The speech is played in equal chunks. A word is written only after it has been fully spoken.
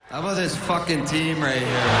How about this fucking team right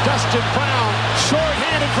here? Dustin Brown,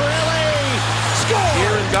 short-handed for LA. Score!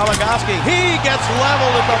 Here is Goligoski. He gets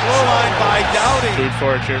leveled at the blue line by Doughty.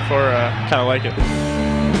 Cheered for, kind of like it.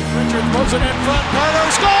 Richard throws it in front.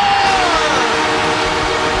 Carter scores!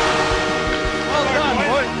 Well done,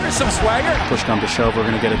 boy. There's some swagger. Push come to shove, we're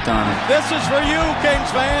going to get it done. This is for you,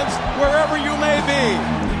 Kings fans, wherever you may be.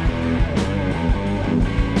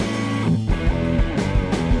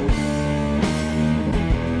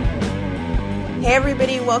 Hey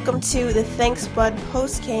everybody, welcome to the Thanks Bud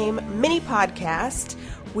post-game mini podcast.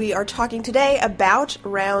 We are talking today about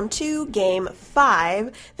round 2, game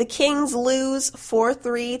 5. The Kings lose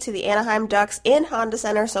 4-3 to the Anaheim Ducks in Honda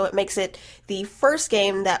Center, so it makes it the first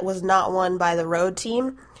game that was not won by the road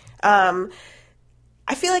team. I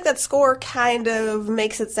feel like that score kind of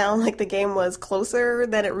makes it sound like the game was closer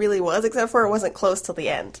than it really was, except for it wasn't close till the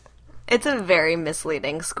end. It's a very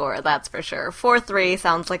misleading score, that's for sure. 4-3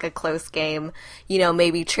 sounds like a close game, you know,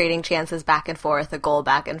 maybe trading chances back and forth, a goal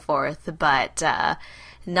back and forth, but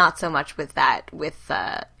not so much with that, with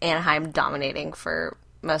Anaheim dominating for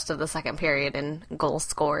most of the second period and goals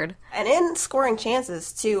scored. And in scoring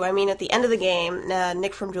chances, too. I mean, at the end of the game,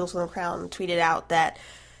 Nick from Jules from the Crown tweeted out that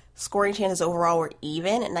scoring chances overall were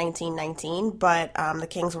even at 19-19, but the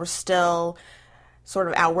Kings were still sort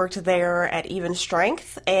of outworked there at even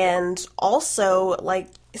strength, and also,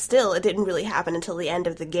 still, it didn't really happen until the end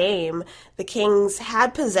of the game. The Kings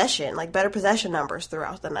had possession, better possession numbers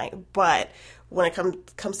throughout the night, but when it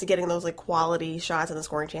comes to getting those, quality shots in the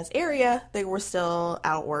scoring chance area, they were still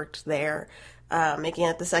outworked there, making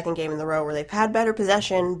it the second game in the row where they've had better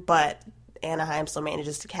possession, but Anaheim still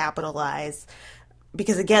manages to capitalize,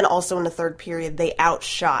 because again, also in the third period, they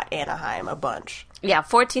outshot Anaheim a bunch. Yeah,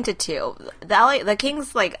 14-2. The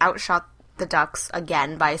Kings, outshot the Ducks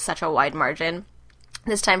again by such a wide margin.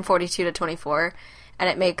 This time 42-24, and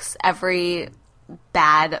it makes every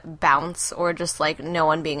bad bounce or just, no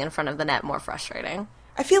one being in front of the net more frustrating.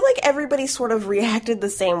 I feel like everybody sort of reacted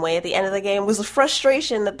the same way at the end of the game. It was a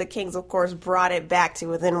frustration that the Kings, of course, brought it back to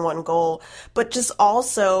within one goal, but just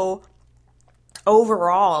also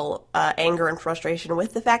overall anger and frustration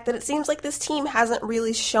with the fact that it seems like this team hasn't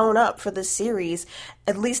really shown up for this series,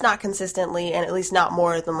 at least not consistently, and at least not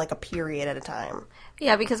more than a period at a time.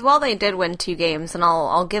 Yeah, because while they did win 2 games, and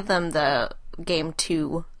I'll give them the game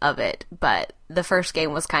 2 of it, but the first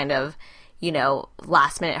game was kind of,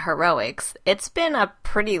 last minute heroics. It's been a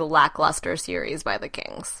pretty lackluster series by the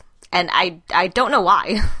Kings, and I don't know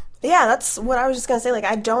why. Yeah, that's what I was just going to say.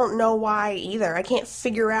 I don't know why either. I can't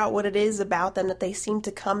figure out what it is about them that they seem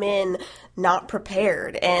to come in not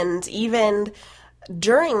prepared. And even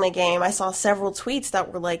during the game, I saw several tweets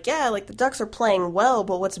that were the Ducks are playing well,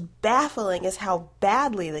 but what's baffling is how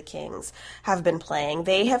badly the Kings have been playing.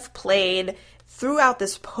 They have played throughout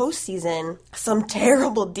this postseason some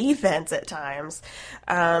terrible defense at times.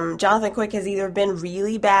 Jonathan Quick has either been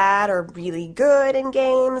really bad or really good in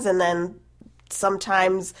games, and then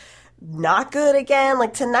sometimes not good again.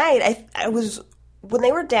 Tonight, I was, when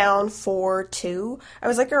they were down 4-2, I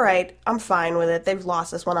was all right, I'm fine with it. They've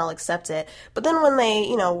lost this one, I'll accept it. But then when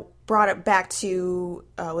they, brought it back to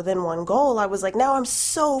within one goal, I was now I'm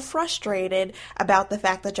so frustrated about the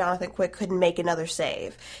fact that Jonathan Quick couldn't make another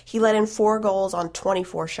save. He let in 4 goals on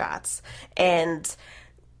 24 shots, and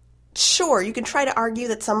sure, you can try to argue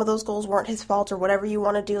that some of those goals weren't his fault or whatever you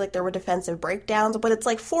want to do, there were defensive breakdowns, but it's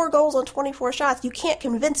 4 goals on 24 shots. You can't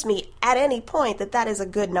convince me at any point that that is a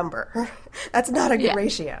good number. That's not a good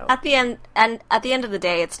ratio. At the end of the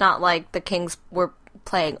day, it's not like the Kings were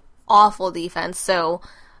playing awful defense, so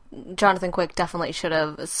Jonathan Quick definitely should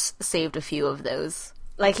have saved a few of those.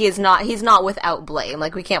 He's not without blame.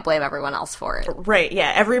 We can't blame everyone else for it. Right,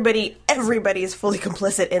 yeah. Everybody is fully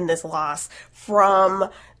complicit in this loss. From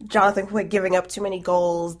Jonathan Quick giving up too many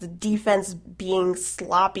goals, the defense being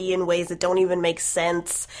sloppy in ways that don't even make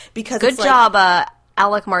sense. Because Good job,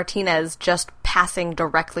 Alec Martinez just passing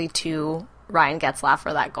directly to Ryan Getzlaf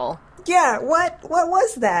for that goal. Yeah, what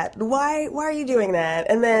was that? Why are you doing that?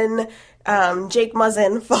 And then Jake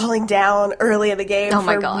Muzzin falling down early in the game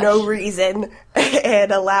for no reason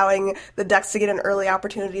and allowing the Ducks to get an early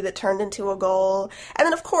opportunity that turned into a goal. And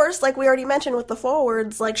then, of course, we already mentioned with the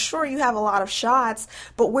forwards, sure, you have a lot of shots,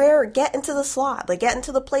 but get into the slot. Get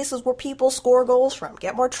into the places where people score goals from.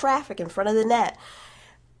 Get more traffic in front of the net.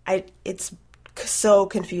 It's so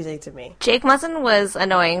confusing to me. Jake Muzzin was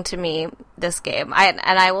annoying to me this game.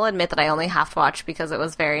 I will admit that I only half watched because it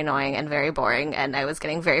was very annoying and very boring, and I was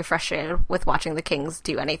getting very frustrated with watching the Kings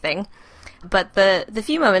do anything. But the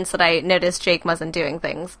few moments that I noticed Jake Muzzin doing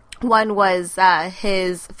things, one was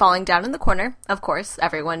his falling down in the corner. Of course,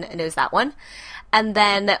 everyone knows that one. and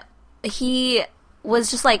then he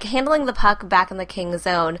was just, like, handling the puck back in the Kings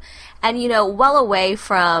zone, and, you know, well away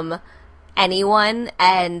from anyone,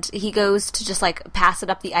 and he goes to just, like, pass it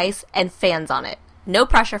up the ice and fans on it. No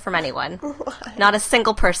pressure from anyone. Why? Not a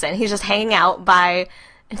single person. He's just hanging out by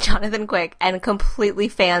Jonathan Quick and completely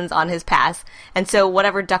fans on his pass. And so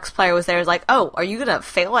whatever Ducks player was there is like, oh, are you going to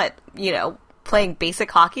fail at, you know, playing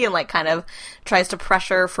basic hockey, and, like, kind of tries to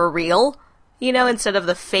pressure for real, you know, instead of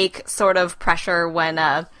the fake sort of pressure when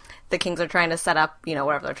the Kings are trying to set up, you know,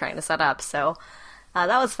 whatever they're trying to set up. So that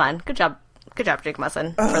was fun. Good job, Jake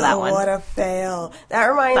Muzzin, for that one. What a fail. That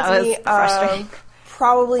reminds me of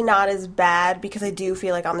probably not as bad, because I do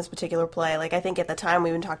feel like on this particular play, like, I think at the time we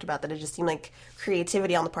even talked about that it just seemed like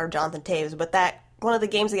creativity on the part of Jonathan Toews, but that one of the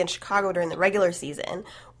games against Chicago during the regular season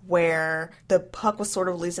where the puck was sort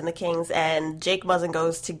of loose in the Kings and Jake Muzzin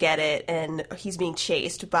goes to get it and he's being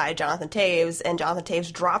chased by Jonathan Toews, and Jonathan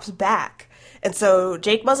Toews drops back. And so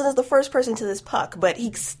Jake Muzzin is the first person to this puck, but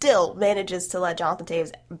he still manages to let Jonathan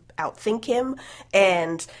Toews outthink him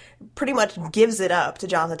and pretty much gives it up to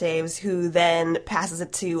Jonathan Toews, who then passes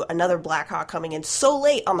it to another Blackhawk coming in so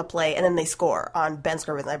late on the play, and then they score on Ben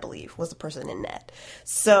Skirvin, I believe, was the person in net.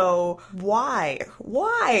 So why?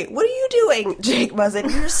 What are you doing, Jake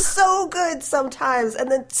Muzzin? You're so good sometimes,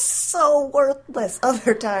 and then so worthless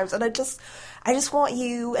other times, and I just want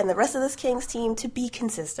you and the rest of this Kings team to be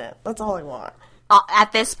consistent. That's all I want.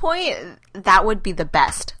 At this point, that would be the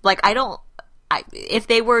best. Like, if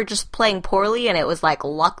they were just playing poorly and it was, like,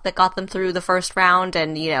 luck that got them through the first round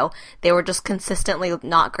and, you know, they were just consistently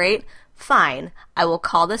not great, fine. I will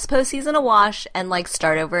call this postseason a wash and, like,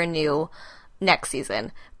 start over anew next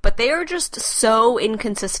season. But they are just so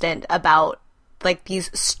inconsistent about, like,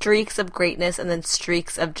 these streaks of greatness and then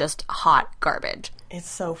streaks of just hot garbage. It's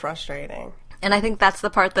so frustrating. And I think that's the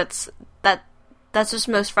part that's just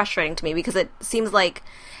most frustrating to me, because it seems like,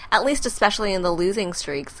 at least especially in the losing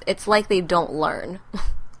streaks, it's like they don't learn.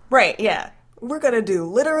 Right, yeah. We're gonna do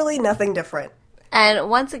literally nothing different. And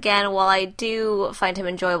once again, while I do find him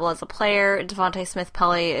enjoyable as a player, Devontae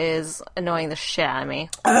Smith-Pelly is annoying the shit out of me.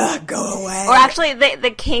 Go away. Or actually,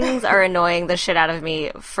 the Kings are annoying the shit out of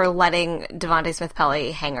me for letting Devontae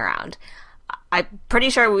Smith-Pelly hang around. I'm pretty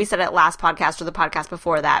sure we said it last podcast or the podcast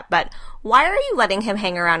before that, but why are you letting him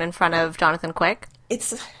hang around in front of Jonathan Quick?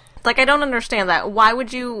 It's like, I don't understand that. Why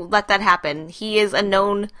would you let that happen? He is a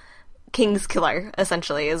known Kings killer,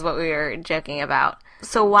 essentially, is what we were joking about.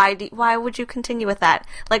 So why would you continue with that?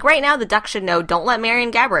 Like, right now, the Ducks should know, don't let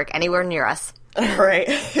Marian Gaborik anywhere near us. Right.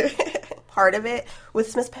 Part of it with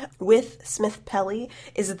Smith-Pelly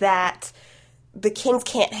is that the Kings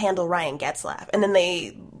can't handle Ryan Getzlaf. And then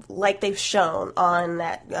they've shown on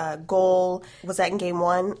that goal, was that in game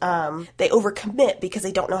one? They overcommit because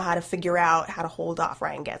they don't know how to figure out how to hold off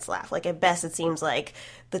Ryan Getzlaf. Like, at best, it seems like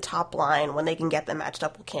the top line, when they can get them matched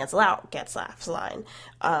up, will cancel out Getzlaf's line.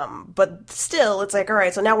 But still, it's like, all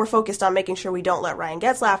right, so now we're focused on making sure we don't let Ryan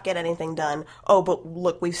Getzlaf get anything done. Oh, but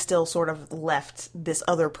look, we've still sort of left this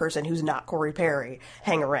other person who's not Corey Perry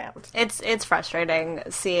hang around. It's frustrating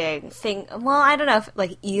seeing well, I don't know if,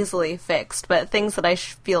 like, easily fixed, but things that I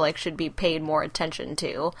feel like should be paid more attention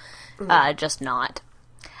to, just not.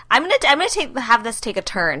 I'm gonna have this take a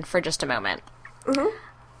turn for just a moment. Mm-hmm.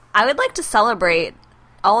 I would like to celebrate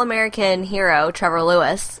All-American hero Trevor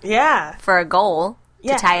Lewis. Yeah. For a goal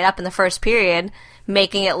to tie it up in the first period,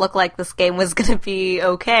 making it look like this game was going to be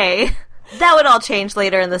okay. That would all change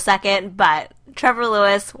later in the second, but Trevor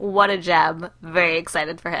Lewis, what a gem. Very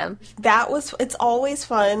excited for him. It's always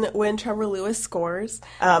fun when Trevor Lewis scores.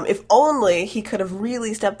 If only he could have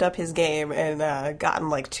really stepped up his game and gotten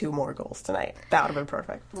like 2 more goals tonight. That would have been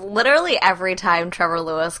perfect. Literally every time Trevor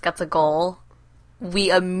Lewis gets a goal,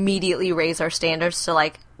 we immediately raise our standards to,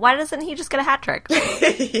 like, why doesn't he just get a hat trick?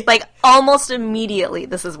 Like, almost immediately,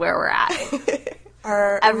 this is where we're at.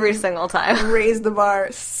 Every single time. Raise the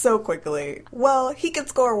bar so quickly. Well, he can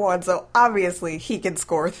score 1, so obviously he can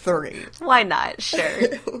score 3. Why not? Sure.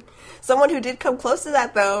 Someone who did come close to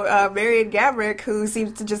that, though, Marian Gaborik, who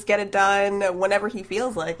seems to just get it done whenever he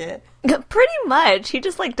feels like it. Pretty much. He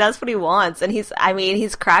just, like, does what he wants, and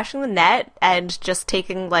he's crashing the net and just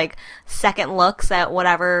taking, like, second looks at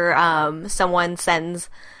whatever someone sends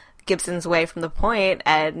Gibson's way from the point,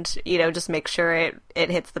 and, you know, just make sure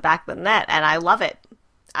it hits the back of the net, and I love it.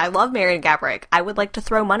 I love Marian Gaborik. I would like to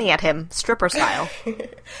throw money at him, stripper style.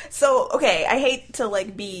 So, okay, I hate to,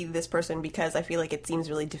 like, be this person because I feel like it seems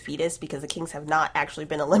really defeatist because the Kings have not actually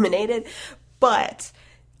been eliminated, but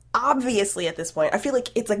obviously at this point, I feel like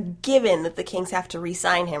it's a given that the Kings have to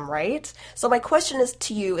re-sign him, right? So my question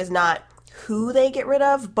to you is not, who they get rid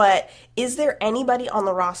of, but is there anybody on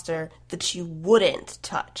the roster that you wouldn't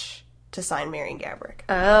touch to sign Marian Gaborik?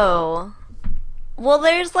 Oh. Well,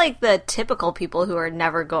 there's, like, the typical people who are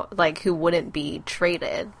never who wouldn't be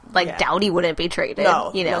traded. Like, Doughty wouldn't be traded.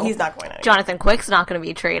 No, you know? no, he's not going anywhere. Jonathan Quick's not going to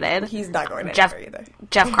be traded. He's not going anywhere either.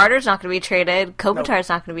 Jeff Carter's not going to be traded. Kopitar's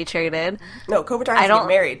not going to be traded. No, Kopitar has to get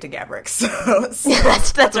married to Gaborik, so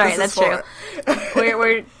that's right, that's true.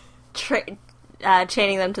 We're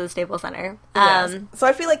chaining them to the Staples Center. Yes. So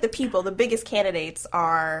I feel like the biggest candidates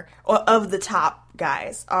of the top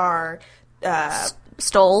guys are...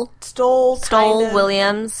 Stoll,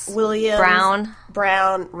 Williams,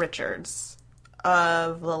 Brown, Richards,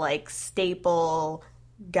 of the, like, staple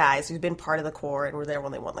guys who've been part of the core and were there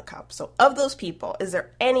when they won the cup. So of those people, is there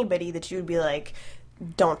anybody that you would be like,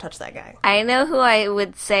 don't touch that guy? I know who I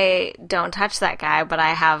would say don't touch that guy, but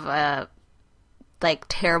I have a, like,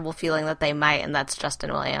 terrible feeling that they might, and that's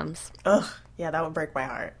Justin Williams. Ugh, yeah, that would break my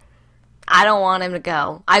heart. I don't want him to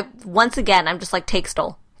go. Once again, I'm just like, take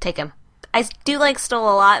Stoll. Take him. I do like Stoll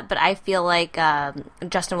a lot, but I feel like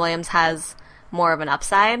Justin Williams has more of an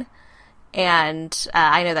upside. And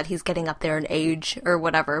I know that he's getting up there in age or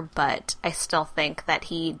whatever, but I still think that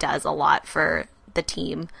he does a lot for the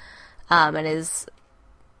team and is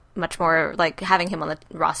much more, like, having him on the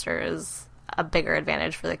roster is a bigger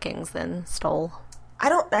advantage for the Kings than Stoll.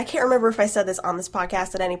 I can't remember if I said this on this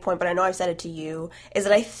podcast at any point, but I know I've said it to you, is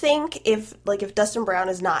that I think if Dustin Brown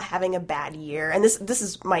is not having a bad year, and this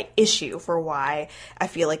is my issue for why I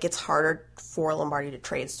feel like it's harder for Lombardi to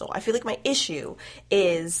trade Stoll. I feel like my issue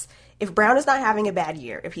is if Brown is not having a bad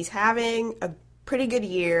year, if he's having a pretty good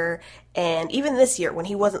year, and even this year when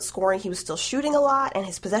he wasn't scoring, he was still shooting a lot, and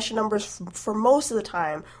his possession numbers for most of the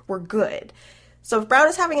time were good. So if Brown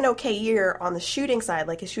is having an okay year on the shooting side,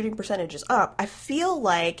 like his shooting percentage is up, I feel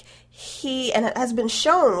like and it has been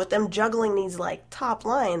shown with them juggling these, like, top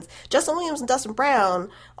lines, Justin Williams and Dustin Brown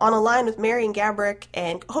on a line with Marian Gaborik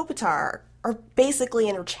and Kopitar are basically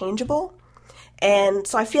interchangeable. And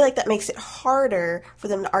so I feel like that makes it harder for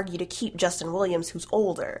them to argue to keep Justin Williams, who's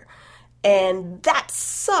older. And that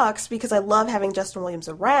sucks because I love having Justin Williams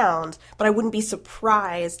around, but I wouldn't be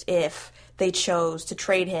surprised if they chose to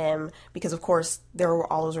trade him because, of course, there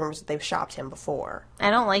were all those rumors that they've shopped him before. I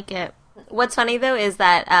don't like it. What's funny, though, is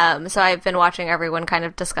that, so I've been watching everyone kind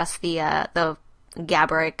of discuss the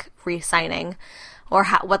Gaborik re-signing or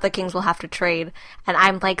what the Kings will have to trade, and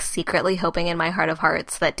I'm, like, secretly hoping in my heart of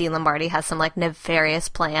hearts that Dean Lombardi has some, like, nefarious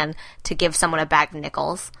plan to give someone a bag of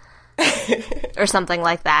nickels or something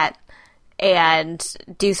like that. And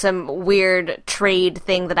do some weird trade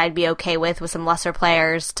thing that I'd be okay with some lesser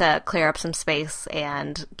players to clear up some space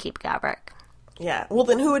and keep Gaborik. Yeah. Well,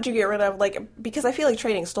 then who would you get rid of? Like, because I feel like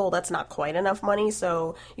trading Stoll, that's not quite enough money,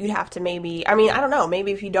 so you'd have to maybe... I mean, I don't know.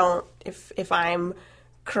 Maybe if you don't... If I'm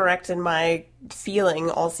correct in my feeling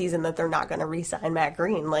all season that they're not going to re-sign Matt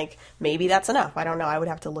Green, like, maybe that's enough. I don't know. I would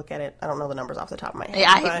have to look at it. I don't know the numbers off the top of my head.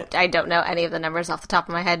 Yeah, I don't know any of the numbers off the top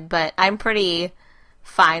of my head, but I'm pretty...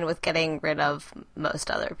 fine with getting rid of most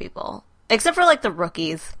other people. Except for, like, the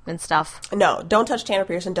rookies and stuff. No, don't touch Tanner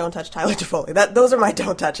Pearson, don't touch Tyler Toffoli. Those are my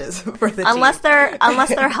don't touches for the unless team. Unless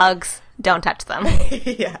they're hugs, don't touch them.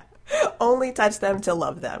 Yeah. Only touch them to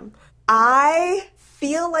love them. I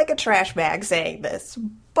feel like a trash bag saying this,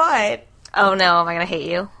 but... Oh, no, am I going to hate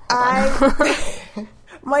you?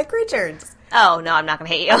 Mike Richards. Oh, no, I'm not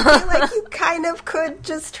going to hate you. I feel like you kind of could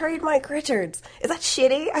just trade Mike Richards. Is that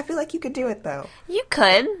shitty? I feel like you could do it, though. You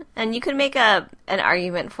could, and you could make an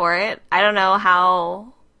argument for it. I don't know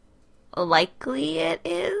how likely it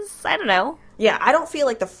is. I don't know. Yeah, I don't feel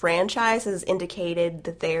like the franchise has indicated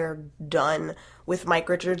that they're done with Mike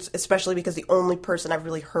Richards, especially because the only person I've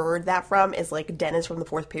really heard that from is, like, Dennis from the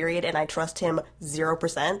fourth period, and I trust him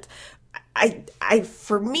 0%.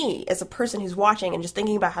 For me, as a person who's watching and just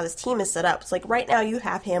thinking about how this team is set up, it's like right now you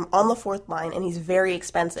have him on the fourth line and he's very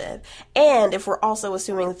expensive. And if we're also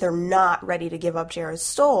assuming that they're not ready to give up Jared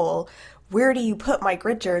Stoll, where do you put Mike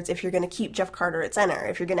Richards if you're going to keep Jeff Carter at center?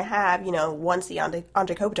 If you're going to have, once the Andre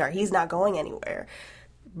Kopitar, he's not going anywhere.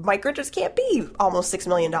 Mike Richards can't be almost $6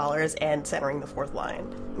 million and centering the fourth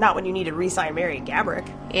line. Not when you need to re-sign Marian Gaborik.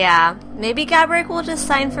 Yeah, maybe Gaborik will just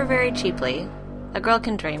sign for very cheaply. A girl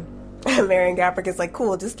can dream. Marian Gaborik is like,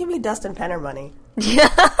 cool, just give me Dustin Penner money.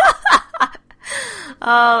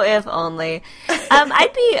 Oh, if only.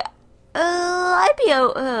 I'd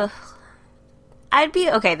be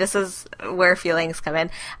okay. This is where feelings come in.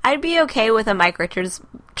 I'd be okay with a Mike Richards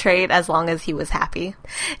trade as long as he was happy.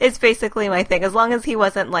 It's basically my thing. As long as he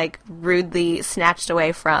wasn't, like, rudely snatched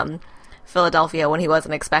away from Philadelphia when he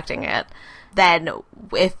wasn't expecting it. Then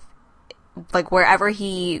like, wherever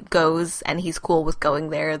he goes and he's cool with going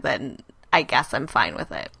there, then I guess I'm fine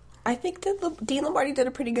with it. I think that Dean Lombardi did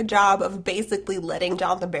a pretty good job of basically letting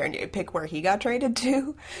Jonathan Bernier pick where he got traded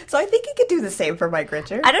to. So I think he could do the same for Mike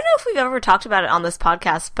Richards. I don't know if we've ever talked about it on this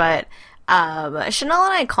podcast, but Chanel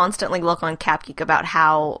and I constantly look on CapGeek about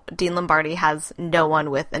how Dean Lombardi has no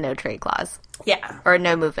one with a no-trade clause. Yeah. Or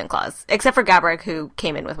no movement clause. Except for Gaborik, who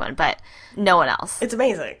came in with one, but no one else. It's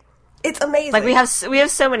amazing. It's amazing. Like, we have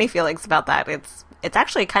so many feelings about that. It's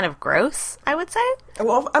actually kind of gross, I would say.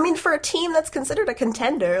 Well, I mean, for a team that's considered a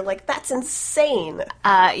contender, like, that's insane.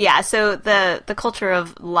 Yeah, so the culture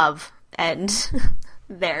of love and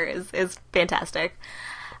there is fantastic.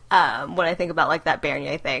 When I think about, like, that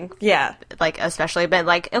Bernier thing. Yeah. Like, especially been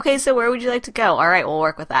like, okay, so where would you like to go? All right, we'll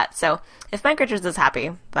work with that. So if Mike Richards is happy,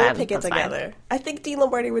 then we'll pick it that's together. fine. I think Dean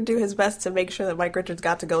Lombardi would do his best to make sure that Mike Richards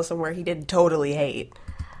got to go somewhere he didn't totally hate.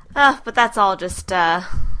 But that's all just,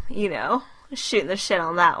 shooting the shit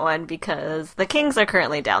on that one because the Kings are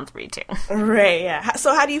currently down 3-2. Right, yeah.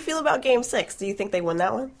 So how do you feel about Game 6? Do you think they win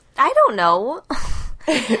that one? I don't know.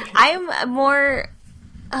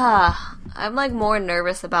 I'm more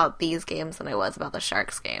nervous about these games than I was about the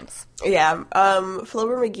Sharks games. Yeah,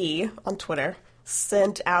 Flober McGee on Twitter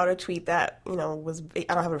sent out a tweet that, was, I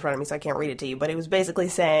don't have it in front of me, so I can't read it to you, but it was basically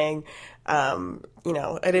saying, I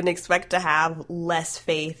didn't expect to have less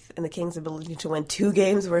faith in the Kings' ability to win 2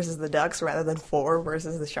 games versus the Ducks rather than 4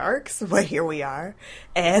 versus the Sharks, but here we are.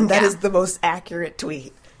 And that is the most accurate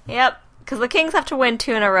tweet. Yep, because the Kings have to win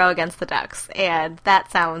 2 in a row against the Ducks, and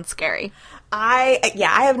that sounds scary. I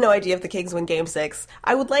have no idea if the Kings win Game 6.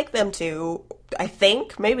 I would like them to. I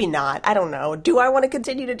think. Maybe not. I don't know. Do I want to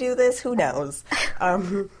continue to do this? Who knows?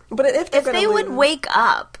 But if they would wake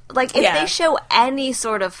up, like, if they show any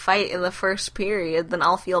sort of fight in the first period, then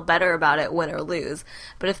I'll feel better about it, win or lose.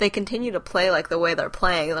 But if they continue to play like the way they're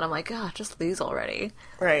playing, then I'm like, just lose already.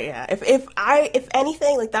 Right, yeah. If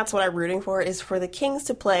anything, like, that's what I'm rooting for, is for the Kings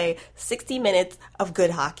to play 60 minutes of good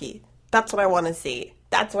hockey. That's what I want to see.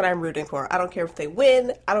 That's what I'm rooting for. I don't care if they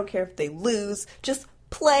win. I don't care if they lose. Just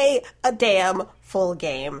play a damn full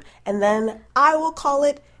game. And then I will call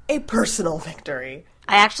it a personal victory.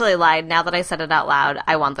 I actually lied. Now that I said it out loud,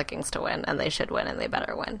 I want the Kings to win, and they should win, and they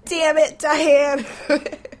better win. Damn it, Diane.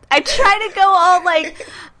 I try to go all, like,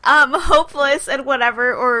 hopeless and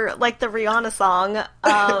whatever, or, like, the Rihanna song,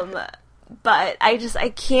 but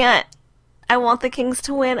I can't. I want the Kings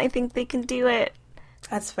to win. I think they can do it.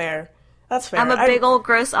 That's fair. That's fair. I'm a big old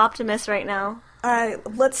gross optimist right now.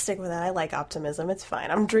 Let's stick with that. I like optimism. It's fine.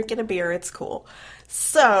 I'm drinking a beer. It's cool.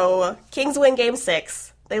 So, Kings win Game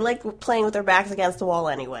 6. They like playing with their backs against the wall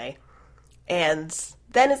anyway. And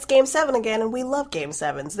then it's Game 7 again, and we love Game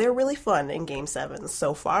 7s. They're really fun in Game 7s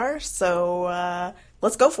so far. So,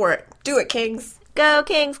 let's go for it. Do it, Kings. Go,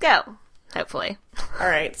 Kings, go. Hopefully. All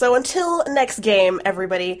right. So until next game,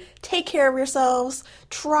 everybody, take care of yourselves.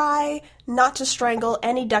 Try not to strangle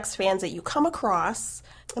any Ducks fans that you come across.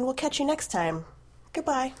 And we'll catch you next time.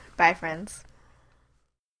 Goodbye. Bye, friends.